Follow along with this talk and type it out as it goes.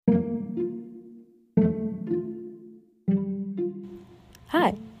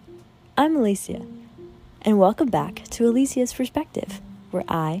Hi, I'm Alicia, and welcome back to Alicia's Perspective, where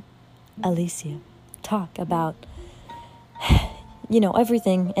I, Alicia, talk about,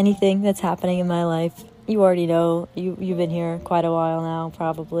 everything, anything that's happening in my life. You already know, you've been here quite a while now,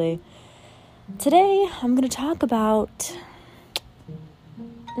 probably. Today, I'm going to talk about,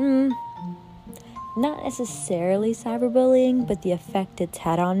 not necessarily cyberbullying, but the effect it's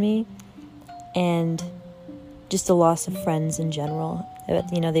had on me, and just the loss of friends in general,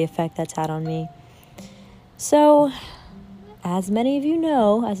 the effect that's had on me. So, as many of you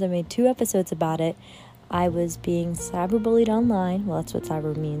know, as I made 2 episodes about it, I was being cyberbullied online. Well, that's what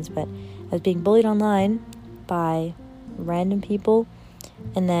cyber means, but I was being bullied online by random people.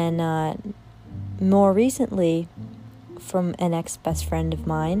 And then more recently, from an ex-best friend of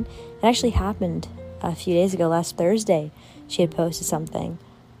mine. It actually happened a few days ago, last Thursday. She had posted something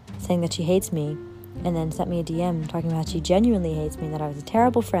saying that she hates me, and then sent me a DM talking about she genuinely hates me, that I was a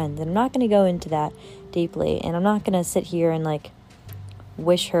terrible friend. And I'm not going to go into that deeply, and I'm not going to sit here and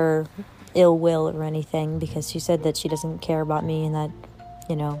wish her ill will or anything, because she said that she doesn't care about me and that,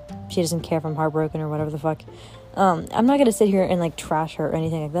 she doesn't care if I'm heartbroken or whatever the fuck. I'm not going to sit here and trash her or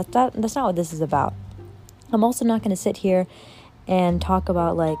anything like that. That's not what this is about. I'm also not going to sit here and talk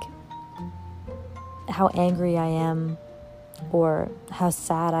about how angry I am, or how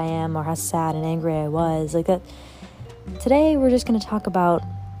sad I am, or how sad and angry I was, that. Today, we're just going to talk about,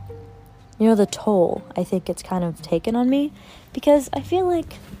 the toll I think it's kind of taken on me, because I feel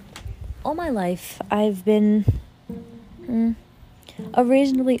like all my life I've been a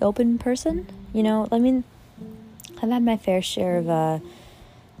reasonably open person, I've had my fair share of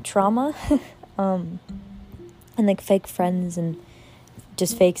trauma, and fake friends and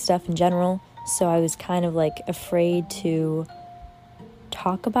just fake stuff in general. So I was kind of afraid to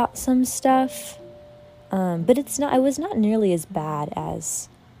talk about some stuff. But it was not nearly as bad as,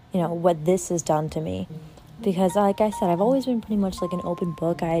 what this has done to me. Because like I said, I've always been pretty much an open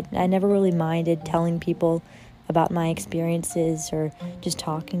book. I never really minded telling people about my experiences or just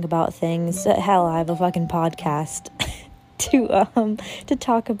talking about things. Hell, I have a fucking podcast to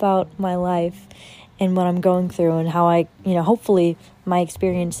talk about my life and what I'm going through, and how I, hopefully my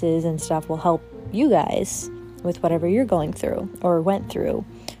experiences and stuff will help you guys with whatever you're going through, or went through,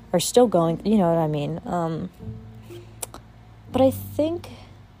 or still going, you know what I mean? But I think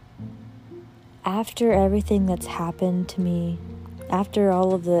after everything that's happened to me, after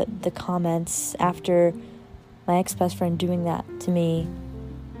all of the comments, after my ex-best friend doing that to me,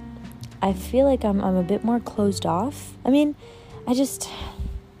 I feel like I'm a bit more closed off.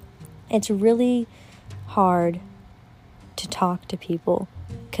 It's really hard to talk to people,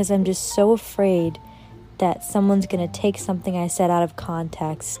 because I'm just so afraid that someone's going to take something I said out of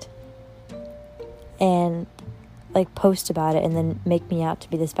context and post about it and then make me out to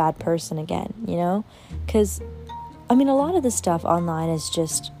be this bad person again, because a lot of this stuff online is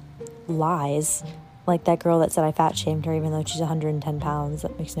just lies. Like that girl that said I fat shamed her even though she's 110 pounds.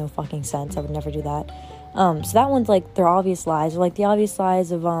 That makes no fucking sense. I would never do that. So that one's they're obvious lies, or the obvious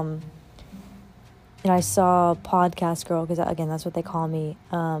lies of I saw Podcast Girl, because again, that's what they call me,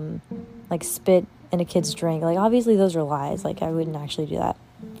 spit in a kid's drink. Obviously those are lies. I wouldn't actually do that,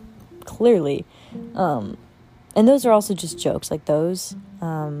 clearly. And those are also just jokes, those.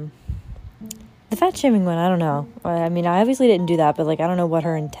 The fat shaming one, I don't know. I obviously didn't do that, but I don't know what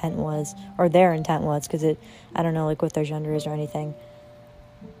her intent was, or their intent was, because I don't know what their gender is or anything.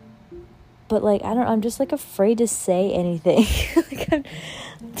 But I'm just afraid to say anything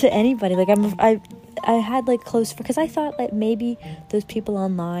to anybody. I had close, because I thought maybe those people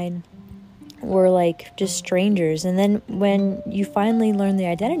online were just strangers, and then when you finally learn the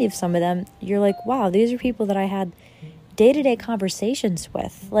identity of some of them, you're wow, these are people that I had day-to-day conversations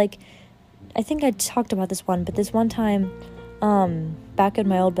with. I think I talked about this one, but this one time, back when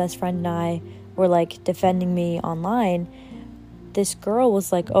my old best friend and I were defending me online, this girl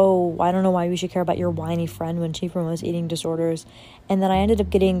was oh, I don't know why we should care about your whiny friend when she promotes eating disorders. And then I ended up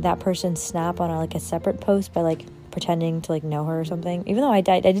getting that person's snap on a separate post by pretending to know her or something, even though I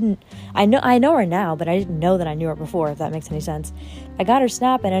know her now, but I didn't know that I knew her before, if that makes any sense. I got her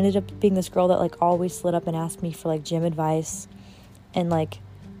snap and ended up being this girl that always slid up and asked me for gym advice and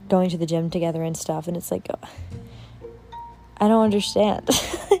going to the gym together and stuff. And it's I don't understand.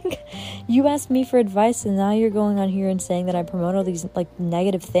 You asked me for advice, and now you're going on here and saying that I promote all these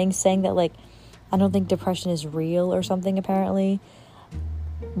negative things, saying that I don't think depression is real or something, apparently,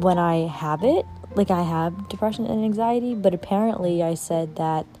 when I have it. I have depression and anxiety, but apparently I said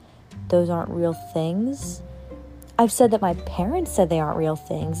that those aren't real things. I've said that my parents said they aren't real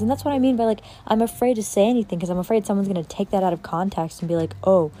things. And that's what I mean by, like, I'm afraid to say anything because I'm afraid someone's going to take that out of context and be like,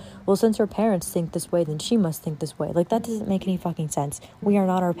 oh, well, since her parents think this way, then she must think this way. Like, that doesn't make any fucking sense. We are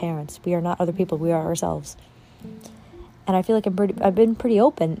not our parents. We are not other people. We are ourselves. And I feel like I've been pretty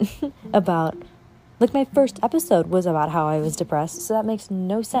open about, like, my first episode was about how I was depressed. So that makes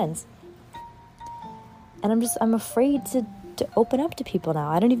no sense. And I'm afraid to open up to people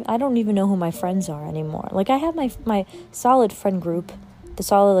now. I don't even know who my friends are anymore. Like, I have my solid friend group, the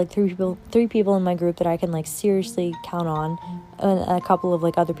solid, like, three people in my group that I can, like, seriously count on, and a couple of,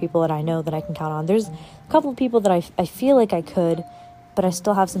 like, other people that I know that I can count on. There's a couple of people that I feel like I could, but I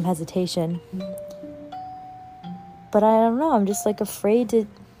still have some hesitation. But I don't know, I'm just, like, afraid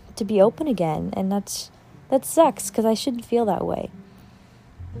to be open again, and that sucks, because I shouldn't feel that way.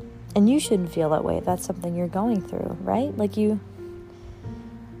 And you shouldn't feel that way if that's something you're going through, right? Like, you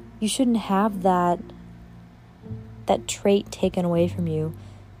shouldn't have that trait taken away from you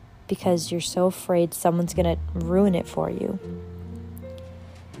because you're so afraid someone's going to ruin it for you.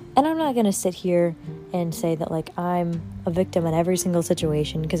 And I'm not going to sit here and say that, like, I'm a victim in every single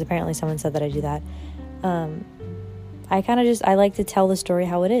situation, because apparently someone said that I do that. I like to tell the story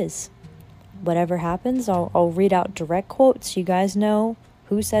how it is. Whatever happens, I'll read out direct quotes. You guys know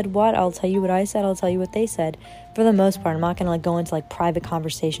who said what. I'll tell you what I said. I'll tell you what they said. For the most part, I'm not going to, like, go into, like, private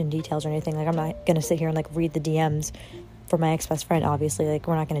conversation details or anything. Like, I'm not going to sit here and, like, read the DMs for my ex-best friend, obviously. Like,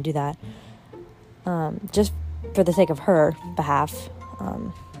 we're not going to do that. Just for the sake of her behalf.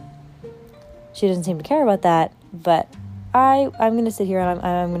 She doesn't seem to care about that, but I'm going to sit here and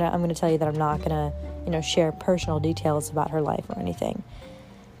I'm going to tell you that I'm not going to, share personal details about her life or anything.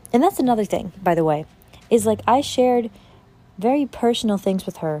 And that's another thing, by the way, is, like, I shared very personal things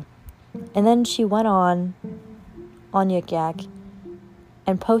with her, and then she went on Yik Yak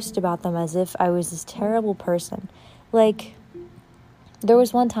and posted about them as if I was this terrible person. Like, there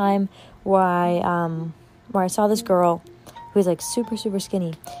was one time where I saw this girl who was, like, super, super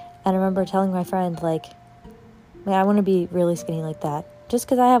skinny, and I remember telling my friend, like, man, I want to be really skinny like that, just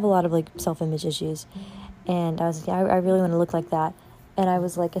because I have a lot of, like, self-image issues, and I was like, yeah, I really want to look like that. And I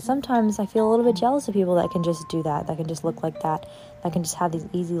was like, sometimes I feel a little bit jealous of people that can just do that can just look like that can just have these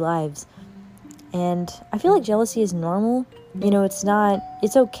easy lives. And I feel like jealousy is normal.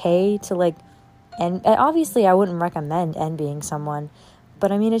 It's okay to, like, and obviously I wouldn't recommend envying someone,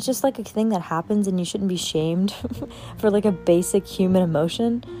 but I mean, it's just, like, a thing that happens, and you shouldn't be shamed for, like, a basic human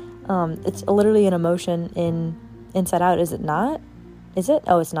emotion. It's literally an emotion inside out, is it not? Is it?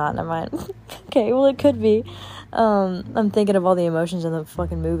 Oh, it's not. Never mind. Okay, well, it could be. I'm thinking of all the emotions in the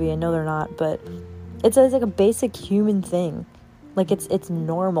fucking movie, and no, they're not, but it's like a basic human thing. Like, it's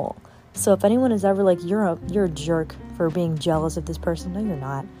normal. So if anyone is ever like, you're a jerk for being jealous of this person, no, you're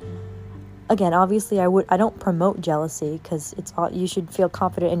not. Again, obviously, I don't promote jealousy, because you should feel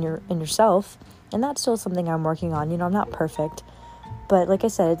confident in yourself, and that's still something I'm working on. I'm not perfect, but like I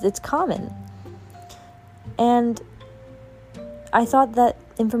said, it's common. And I thought that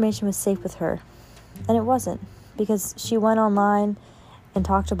information was safe with her, and it wasn't, because she went online and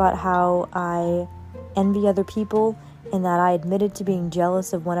talked about how I envy other people, and that I admitted to being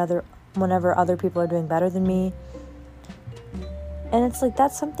jealous of whenever other people are doing better than me. And it's like,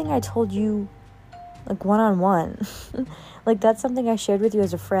 that's something I told you, like, one-on-one. Like, that's something I shared with you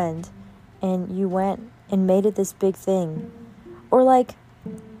as a friend, and you went and made it this big thing. Or, like,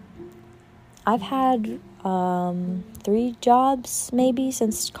 I've had 3 jobs maybe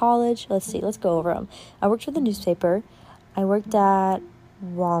since college. Let's see, let's go over them. I worked for the newspaper, I worked at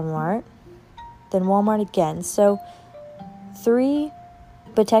Walmart, then Walmart again. So 3,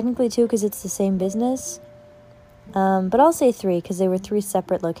 but technically 2 because it's the same business. But I'll say 3 because they were 3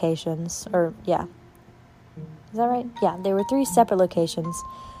 separate locations. Or, yeah. Is that right? Yeah, they were 3 separate locations.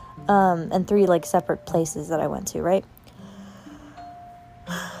 And 3, like, separate places that I went to, right?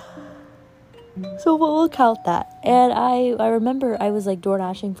 So we'll count that. And I remember I was, like, door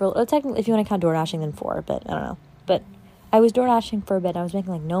dashing for, technically, if you want to count door dashing, then 4, but I don't know. But I was door dashing for a bit. I was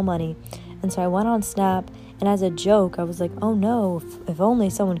making, like, no money. And so I went on Snap, and as a joke, I was like, oh no, if only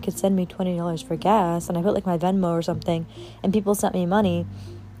someone could send me $20 for gas. And I put, like, my Venmo or something, and people sent me money.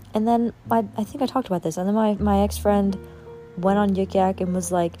 And then I think I talked about this. And then my ex-friend went on Yik Yak and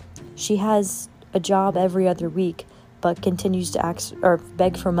was like, she has a job every other week, but continues to ask or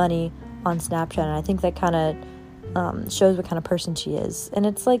beg for money on Snapchat. And I think that kind of shows what kind of person she is. And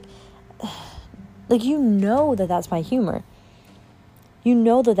it's like you know that that's my humor. You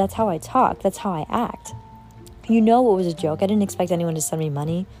know that that's how I talk. That's how I act. You know it was a joke. I didn't expect anyone to send me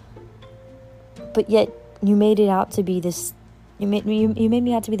money. But yet you made it out to be this. You made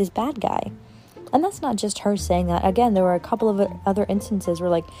me out to be this bad guy. And that's not just her saying that. Again, there were a couple of other instances where,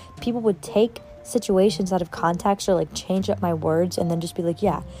 like, people would take situations out of context or, like, change up my words and then just be like,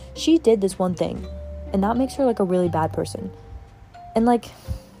 yeah, she did this one thing. And that makes her, like, a really bad person. And, like,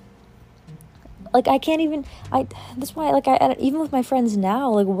 I can't even, that's why, like, even with my friends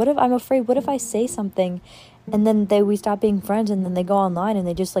now, like, I'm afraid, what if I say something and then we stop being friends and then they go online and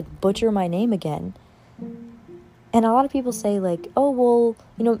they just, like, butcher my name again. And a lot of people say, like, oh, well,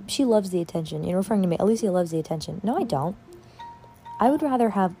 you know, she loves the attention. You know, referring to me, Alicia loves the attention. No, I don't. I would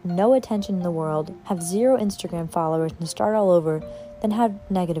rather have no attention in the world, have 0 Instagram followers, and start all over than have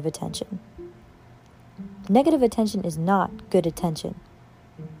negative attention. Negative attention is not good attention.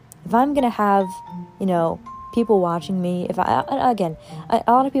 If I'm going to have, you know, people watching me, a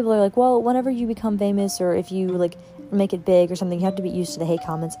lot of people are like, well, whenever you become famous or if you, like, make it big or something, you have to be used to the hate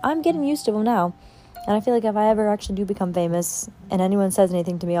comments. I'm getting used to them now. And I feel like if I ever actually do become famous and anyone says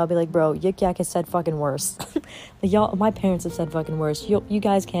anything to me, I'll be like, bro, Yik Yak has said fucking worse. Like, my parents have said fucking worse. You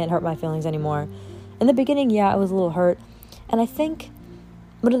guys can't hurt my feelings anymore. In the beginning, yeah, I was a little hurt. And I think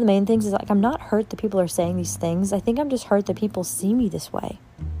one of the main things is, like, I'm not hurt that people are saying these things. I think I'm just hurt that people see me this way.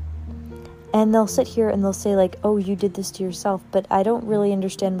 And they'll sit here and they'll say, like, oh, you did this to yourself. But I don't really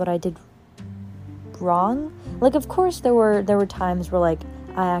understand what I did wrong. Like, of course, there were times where, like,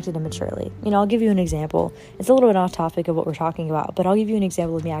 I acted immaturely. You know, I'll give you an example. It's a little bit off topic of what we're talking about, but I'll give you an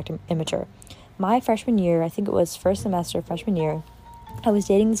example of me acting immature. My freshman year, I think it was first semester, freshman year, I was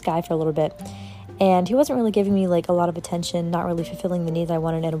dating this guy for a little bit, and he wasn't really giving me, like, a lot of attention, not really fulfilling the needs I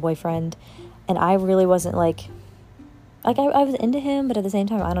wanted in a boyfriend, and I really wasn't, like I was into him, but at the same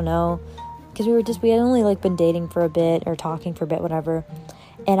time, I don't know, because we had only, like, been dating for a bit, or talking for a bit, whatever,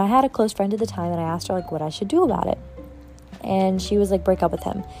 and I had a close friend at the time, and I asked her, like, what I should do about it. And she was like, break up with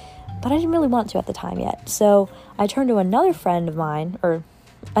him. But I didn't really want to at the time yet. So I turned to another friend of mine, or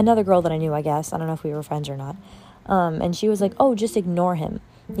another girl that I knew, I guess. I don't know if we were friends or not. And she was like, oh, just ignore him.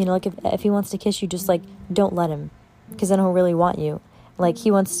 You know, like, if he wants to kiss you, just, like, don't let him. Because then he'll really want you. Like,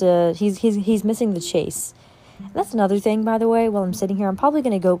 he's missing the chase. And that's another thing, by the way, while I'm sitting here. I'm probably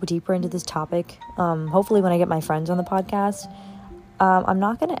going to go deeper into this topic. Hopefully when I get my friends on the podcast. I'm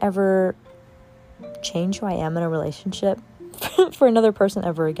not going to ever change who I am in a relationship for another person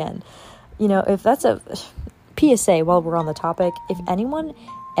ever again. You know, if that's a PSA while we're on the topic, if anyone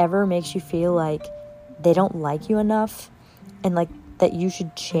ever makes you feel like they don't like you enough and, like, that you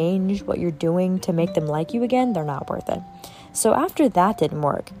should change what you're doing to make them like you again, they're not worth it. So after that didn't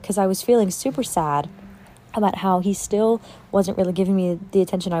work, because I was feeling super sad about how he still wasn't really giving me the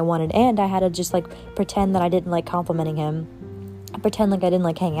attention I wanted, and I had to just, like, pretend that I didn't like complimenting him, pretend like I didn't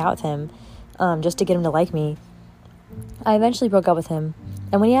like hanging out with him, just to get him to like me. I eventually broke up with him,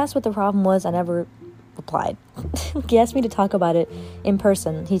 and when he asked what the problem was, I never replied. He asked me to talk about it in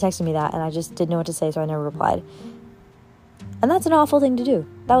person. He texted me that, and I just didn't know what to say, so I never replied. And that's an awful thing to do.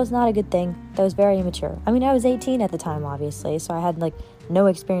 That was not a good thing. That was very immature. I mean, I was 18 at the time, obviously, so I had, like, no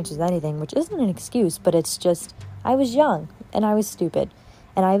experience with anything, which isn't an excuse, but it's just, I was young, and I was stupid.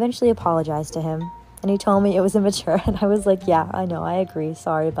 And I eventually apologized to him, and he told me it was immature, and I was like, yeah, I know, I agree,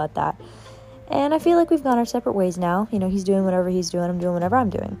 sorry about that. And I feel like we've gone our separate ways now. You know, he's doing whatever he's doing. I'm doing whatever I'm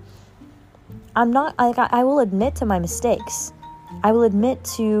doing. I will admit to my mistakes. I will admit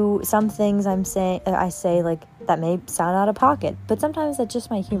to some things I say, like, that may sound out of pocket. But sometimes that's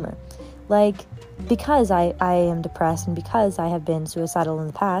just my humor. Like, because I am depressed and because I have been suicidal in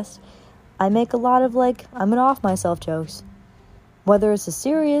the past, I make a lot of, like, I'm gonna off myself jokes. Whether it's a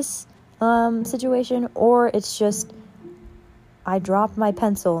serious situation or it's just I dropped my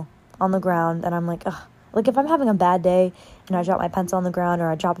pencil on the ground and I'm like, ugh. Like, if I'm having a bad day and I drop my pencil on the ground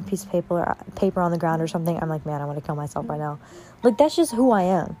or I drop a piece of paper on the ground or something, I'm like, man, I want to kill myself right now. Like, that's just who I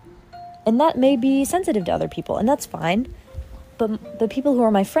am. And that may be sensitive to other people, and that's fine. But the people who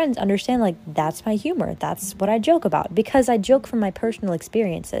are my friends understand, like, that's my humor. That's what I joke about, because I joke from my personal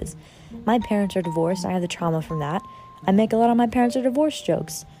experiences. My parents are divorced. I have the trauma from that. I make a lot of my parents are divorced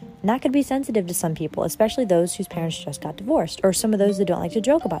jokes. And that could be sensitive to some people, especially those whose parents just got divorced, or some of those that don't like to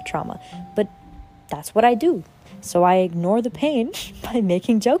joke about trauma. But that's what I do. So I ignore the pain by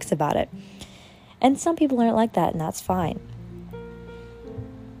making jokes about it. And some people aren't like that, and that's fine.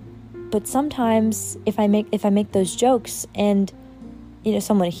 But sometimes if I make those jokes and, you know,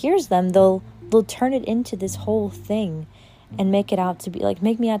 someone hears them, they'll turn it into this whole thing and make me out to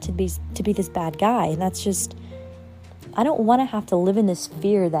be this bad guy. And that's just, I don't want to have to live in this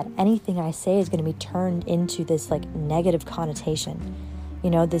fear that anything I say is going to be turned into this, like, negative connotation, you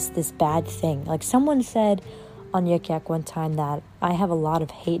know, this bad thing. Like, someone said on Yik Yak one time that I have a lot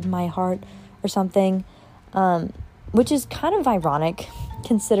of hate in my heart or something, which is kind of ironic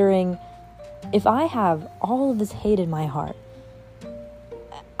considering if I have all of this hate in my heart,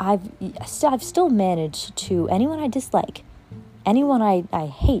 I've still managed to, anyone I dislike, anyone I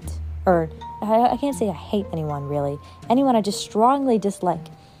hate, or I can't say I hate anyone really, anyone I just strongly dislike,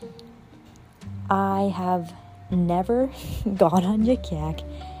 I have never gone on Yik Yak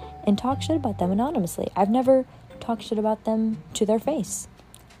and talked shit about them anonymously. I've never talked shit about them to their face.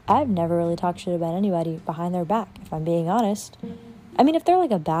 I've never really talked shit about anybody behind their back, if I'm being honest. I mean, if they're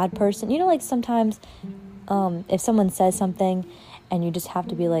like a bad person, you know, like sometimes if someone says something and you just have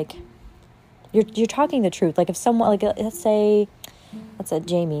to be like, you're talking the truth. Like if someone, like let's say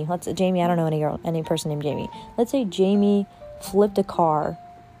Jamie, I don't know any person named Jamie. Let's say Jamie flipped a car,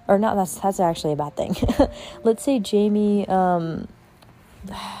 or not, that's actually a bad thing. Let's say Jamie,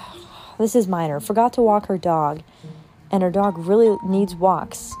 this is minor, forgot to walk her dog, and her dog really needs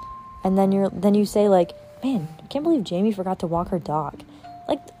walks, and then you say like, man, I can't believe Jamie forgot to walk her dog.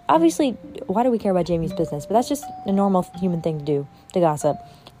 Like, obviously, why do we care about Jamie's business? But that's just a normal human thing to do, to gossip.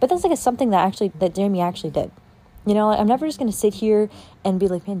 But that's like something that Jamie actually did. You know, I'm never just gonna sit here and be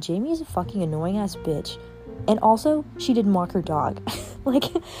like, man, Jamie is a fucking annoying ass bitch, and also she didn't walk her dog. Like,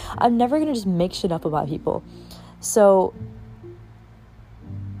 I'm never gonna just make shit up about people. So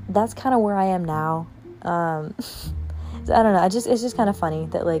that's kind of where I am now. I don't know. It's just kind of funny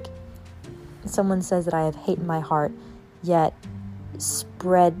that like someone says that I have hate in my heart, yet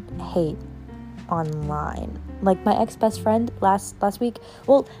spread hate online. Like my ex-best friend last week.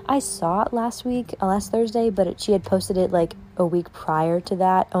 Well, I saw it last Thursday, but she had posted it like a week prior to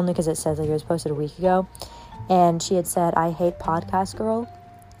that, only because it says like it was posted a week ago. And she had said, I hate podcast girl.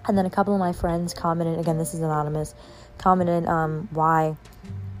 And then a couple of my friends commented, again, this is anonymous, commented, why?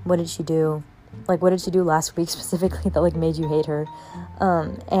 What did she do? Like, what did she do last week specifically that, like, made you hate her?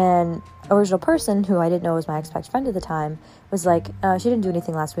 And original person, who I didn't know was my ex-best friend at the time, was like, she didn't do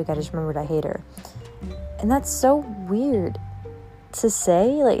anything last week, I just remembered I hate her. And that's so weird to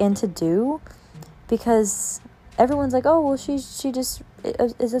say, like, and to do, because everyone's like, oh, well, she just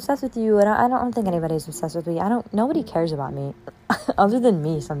is obsessed with you, and I don't think anybody's obsessed with me. Nobody cares about me, other than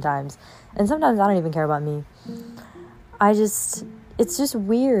me sometimes. And sometimes I don't even care about me. It's just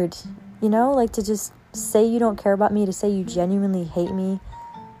weird, you know, like to just say you don't care about me, to say you genuinely hate me,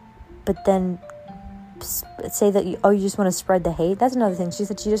 but then say that you just want to spread the hate. That's another thing. She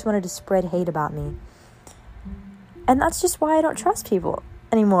said she just wanted to spread hate about me. And that's just why I don't trust people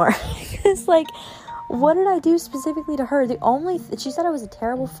anymore. It's like, what did I do specifically to her? She said I was a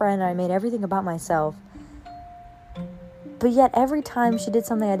terrible friend and I made everything about myself. But yet every time she did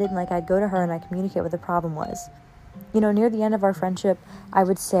something I didn't like, I'd go to her and I'd communicate what the problem was. You know, near the end of our friendship, I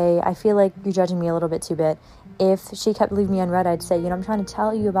would say, I feel like you're judging me a little bit too bit. If she kept leaving me unread, I'd say, you know, I'm trying to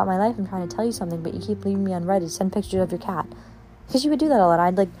tell you about my life. I'm trying to tell you something, but you keep leaving me unread. Send pictures of your cat. Because she would do that a lot.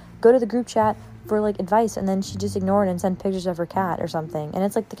 I'd, like, go to the group chat for, like, advice, and then she'd just ignore it and send pictures of her cat or something. And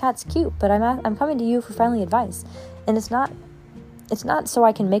it's like, the cat's cute, but I'm coming to you for friendly advice. And it's not so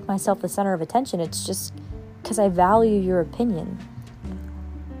I can make myself the center of attention. It's just because I value your opinion.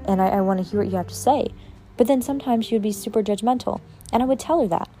 And I want to hear what you have to say. But then sometimes she would be super judgmental, and I would tell her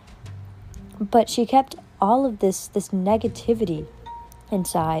that. But she kept all of this negativity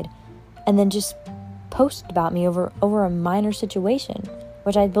inside, and then just posted about me over a minor situation,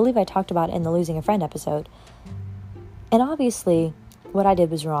 which I believe I talked about in the Losing a Friend episode. And obviously, what I did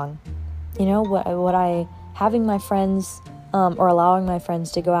was wrong. You know, having my friends, or allowing my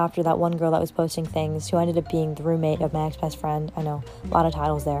friends to go after that one girl that was posting things, who ended up being the roommate of my ex-best friend. I know, a lot of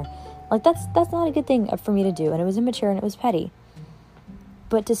titles there. Like, that's not a good thing for me to do, and it was immature and it was petty.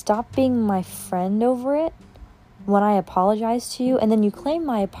 But to stop being my friend over it, when I apologized to you, and then you claim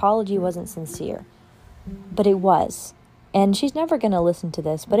my apology wasn't sincere. But it was. And she's never going to listen to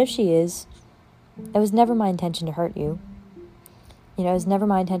this, but if she is, it was never my intention to hurt you. You know, it was never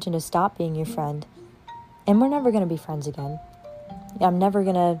my intention to stop being your friend. And we're never going to be friends again. I'm never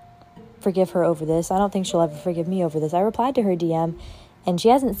going to forgive her over this. I don't think she'll ever forgive me over this. I replied to her DM, and she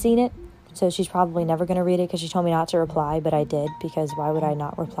hasn't seen it, so she's probably never going to read it because she told me not to reply, but I did, because why would I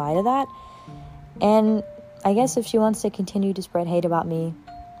not reply to that? And I guess if she wants to continue to spread hate about me,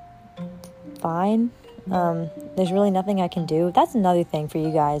 fine. There's really nothing I can do. That's another thing for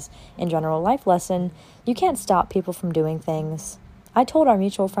you guys in general. Life lesson, you can't stop people from doing things. I told our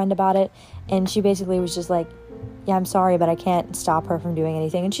mutual friend about it, and she basically was just like, yeah, I'm sorry, but I can't stop her from doing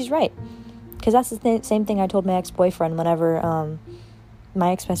anything. And she's right, because that's the same thing I told my ex-boyfriend whenever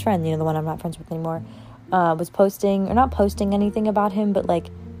my ex-best friend, you know, the one I'm not friends with anymore, was posting, or not posting anything about him, but like,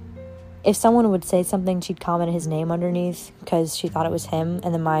 if someone would say something, she'd comment his name underneath because she thought it was him.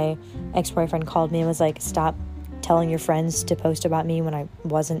 And then my ex-boyfriend called me and was like, stop telling your friends to post about me when I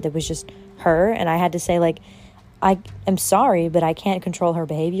wasn't. It was just her and I had to say, like, I am sorry, but I can't control her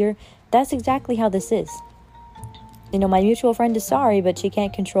behavior. That's exactly how this is. You know, my mutual friend is sorry, but she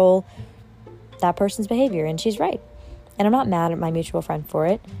can't control that person's behavior, and she's right. And I'm not mad at my mutual friend for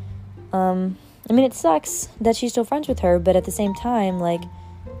it. I mean, it sucks that she's still friends with her, but at the same time, like,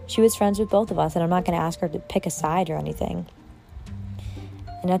 she was friends with both of us, and I'm not going to ask her to pick a side or anything.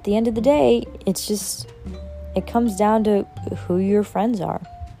 And at the end of the day, it comes down to who your friends are,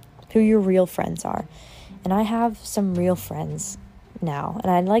 who your real friends are. And I have some real friends now,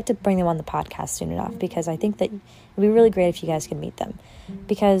 and I'd like to bring them on the podcast soon enough, because I think that it would be really great if you guys could meet them,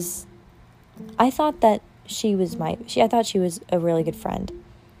 because I thought that I thought she was a really good friend.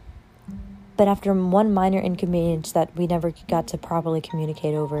 But after one minor inconvenience that we never got to properly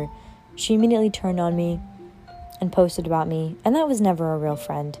communicate over, she immediately turned on me and posted about me, and that was never a real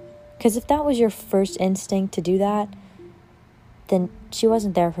friend. Because if that was your first instinct to do that, then she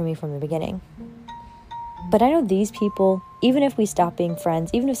wasn't there for me from the beginning. But I know these people, even if we stop being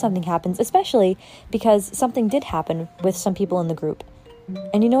friends, even if something happens, especially because something did happen with some people in the group.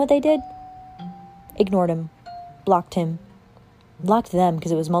 And you know what they did? Ignored him. Blocked him. Blocked them,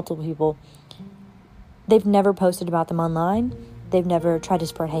 because it was multiple people. They've never posted about them online. They've never tried to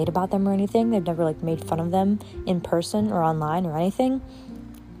spread hate about them or anything. They've never, like, made fun of them in person or online or anything.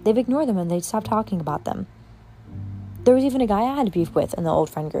 They've ignored them and they stopped talking about them. There was even a guy I had beef with in the old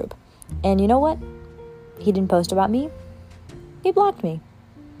friend group. And you know what? He didn't post about me. He blocked me.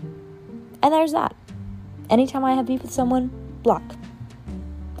 And there's that. Anytime I have beef with someone, block.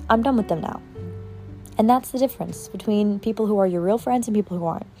 I'm done with them now. And that's the difference between people who are your real friends and people who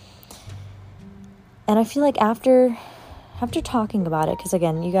aren't. And I feel like after talking about it, because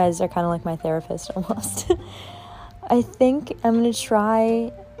again, you guys are kind of like my therapist almost, I think I'm going to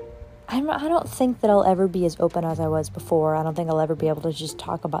try. I don't think that I'll ever be as open as I was before. I don't think I'll ever be able to just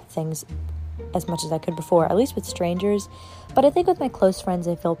talk about things as much as I could before, at least with strangers. But I think with my close friends,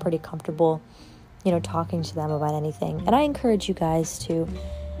 I feel pretty comfortable, talking to them about anything. And I encourage you guys to,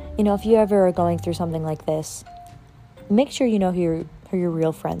 if you ever are going through something like this, make sure you know who your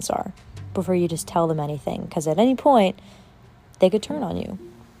real friends are before you just tell them anything. Because at any point, they could turn on you.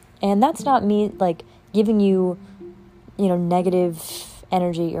 And that's not me, like, giving you, negative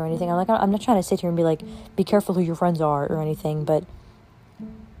energy or anything. I'm not trying to sit here and be like, be careful who your friends are or anything, but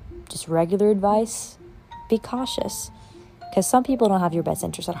just regular advice, be cautious, because some people don't have your best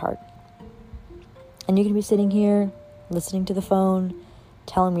interest at heart. And you can be sitting here listening to the phone,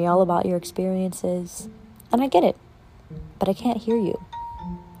 telling me all about your experiences, and I get it, but I can't hear you.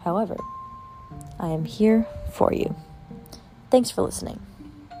 However, I am here for you. Thanks for listening.